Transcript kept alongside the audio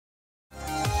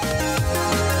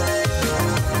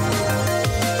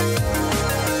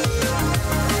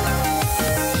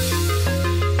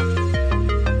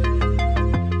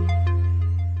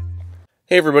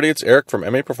Hey everybody, it's Eric from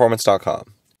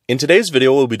MAPerformance.com. In today's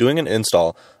video, we'll be doing an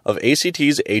install of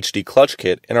ACT's HD clutch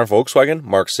kit in our Volkswagen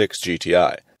Mk6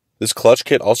 GTI. This clutch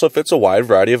kit also fits a wide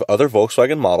variety of other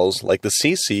Volkswagen models like the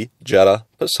CC, Jetta,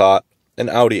 Passat, and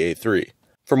Audi A3.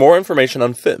 For more information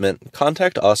on fitment,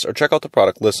 contact us or check out the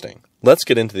product listing. Let's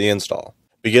get into the install.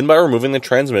 Begin by removing the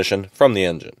transmission from the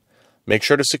engine. Make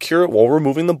sure to secure it while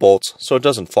removing the bolts so it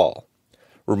doesn't fall.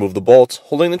 Remove the bolts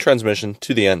holding the transmission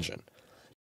to the engine.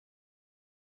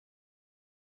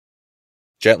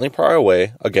 Gently pry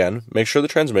away, again, make sure the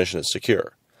transmission is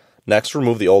secure. Next,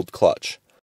 remove the old clutch.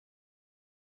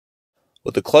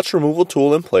 With the clutch removal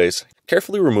tool in place,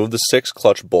 carefully remove the 6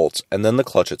 clutch bolts and then the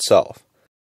clutch itself.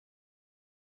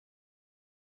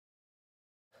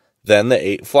 Then the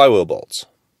 8 flywheel bolts.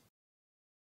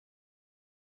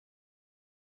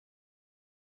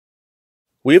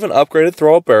 We have an upgraded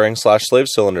throwout bearing / slave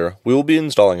cylinder we will be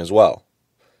installing as well.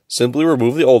 Simply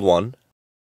remove the old one.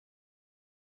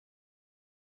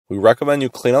 We recommend you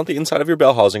clean out the inside of your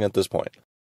bell housing at this point.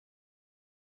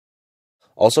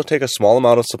 Also take a small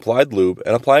amount of supplied lube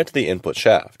and apply it to the input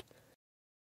shaft.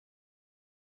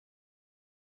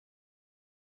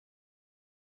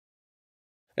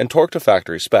 And torque to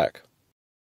factory spec.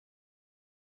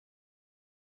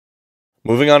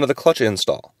 Moving on to the clutch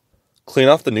install. Clean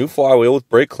off the new flywheel with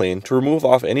brake clean to remove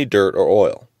off any dirt or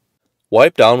oil.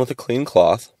 Wipe down with a clean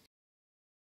cloth.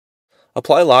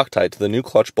 Apply Loctite to the new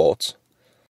clutch bolts.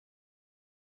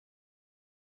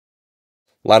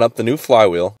 Line up the new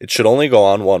flywheel, it should only go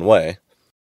on one way.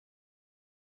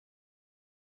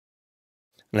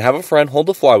 And have a friend hold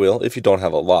the flywheel if you don't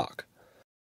have a lock.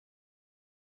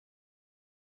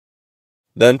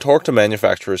 Then torque to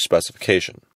manufacturer's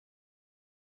specification.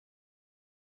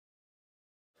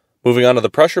 Moving on to the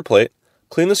pressure plate,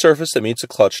 clean the surface that meets the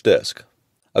clutch disc.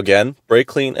 Again, brake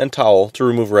clean and towel to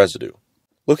remove residue.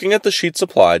 Looking at the sheet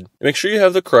supplied, make sure you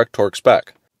have the correct torque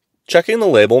spec. Checking the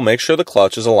label, make sure the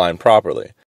clutch is aligned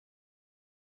properly.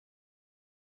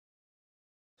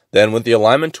 Then with the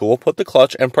alignment tool, put the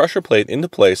clutch and pressure plate into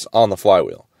place on the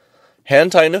flywheel.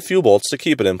 Hand tighten a few bolts to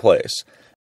keep it in place.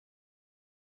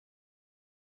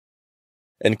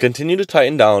 And continue to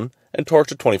tighten down and torque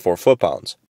to 24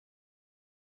 foot-pounds.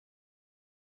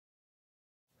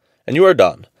 And you are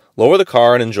done. Lower the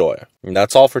car and enjoy. And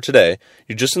that's all for today.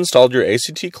 You just installed your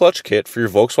ACT clutch kit for your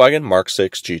Volkswagen Mk6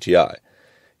 GTI.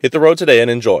 Hit the road today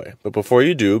and enjoy, but before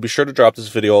you do, be sure to drop this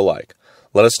video a like.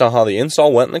 Let us know how the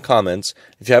install went in the comments.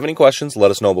 If you have any questions,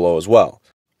 let us know below as well.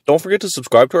 Don't forget to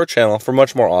subscribe to our channel for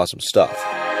much more awesome stuff.